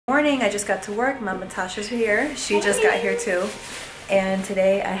Morning, I just got to work. Mama Tasha's here. She just got here too. And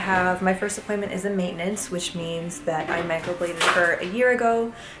today I have my first appointment is in maintenance, which means that I microbladed her a year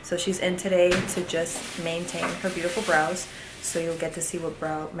ago. So she's in today to just maintain her beautiful brows. So you'll get to see what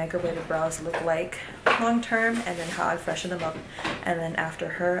microbladed brows look like long term, and then how I freshen them up. And then after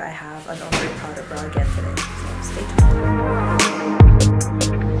her, I have an ombre powder brow again today. So stay tuned.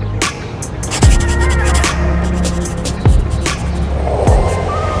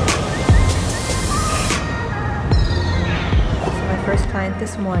 First client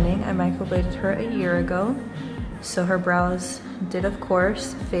this morning. I microbladed her a year ago, so her brows did of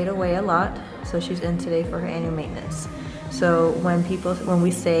course fade away a lot, so she's in today for her annual maintenance. So when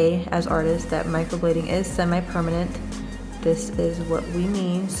we say as artists that microblading is semi-permanent, this is what we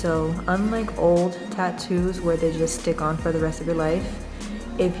mean. So unlike old tattoos where they just stick on for the rest of your life,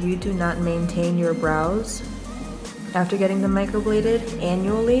 if you do not maintain your brows after getting them microbladed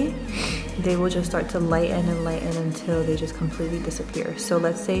annually, they will just start to lighten and lighten until they just completely disappear. So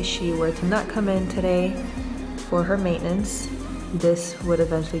let's say she were to not come in today for her maintenance, this would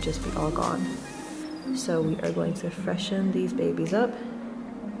eventually just be all gone. So we are going to freshen these babies up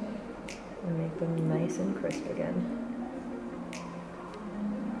and make them nice and crisp again.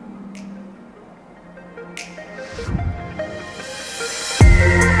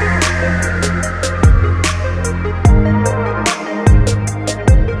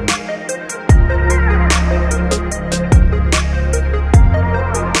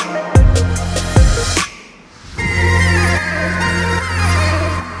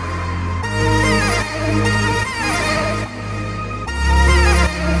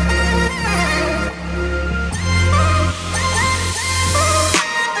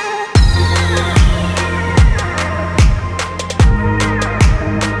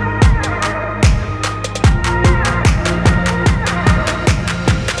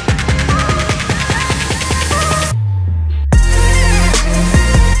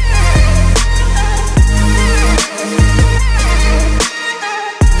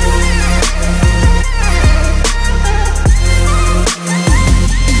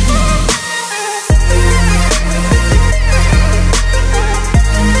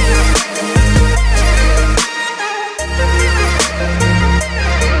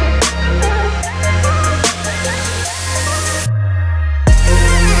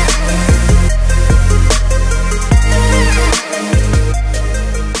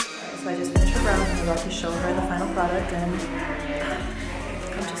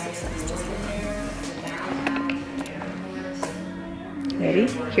 Ready?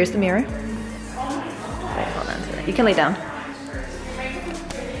 Here's the mirror. Alright, hold on to that. You can lay down.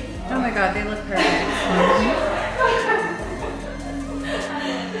 Oh my god, they look perfect.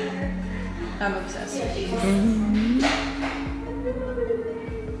 I'm obsessed with these.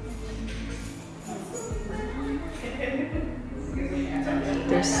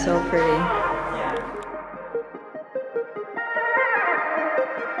 They're so pretty.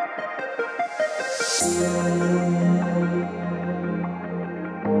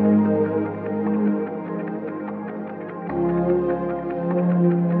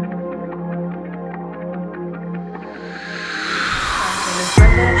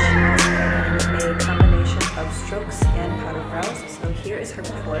 A combination of strokes and powder brows. So here is her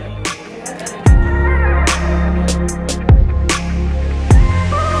before.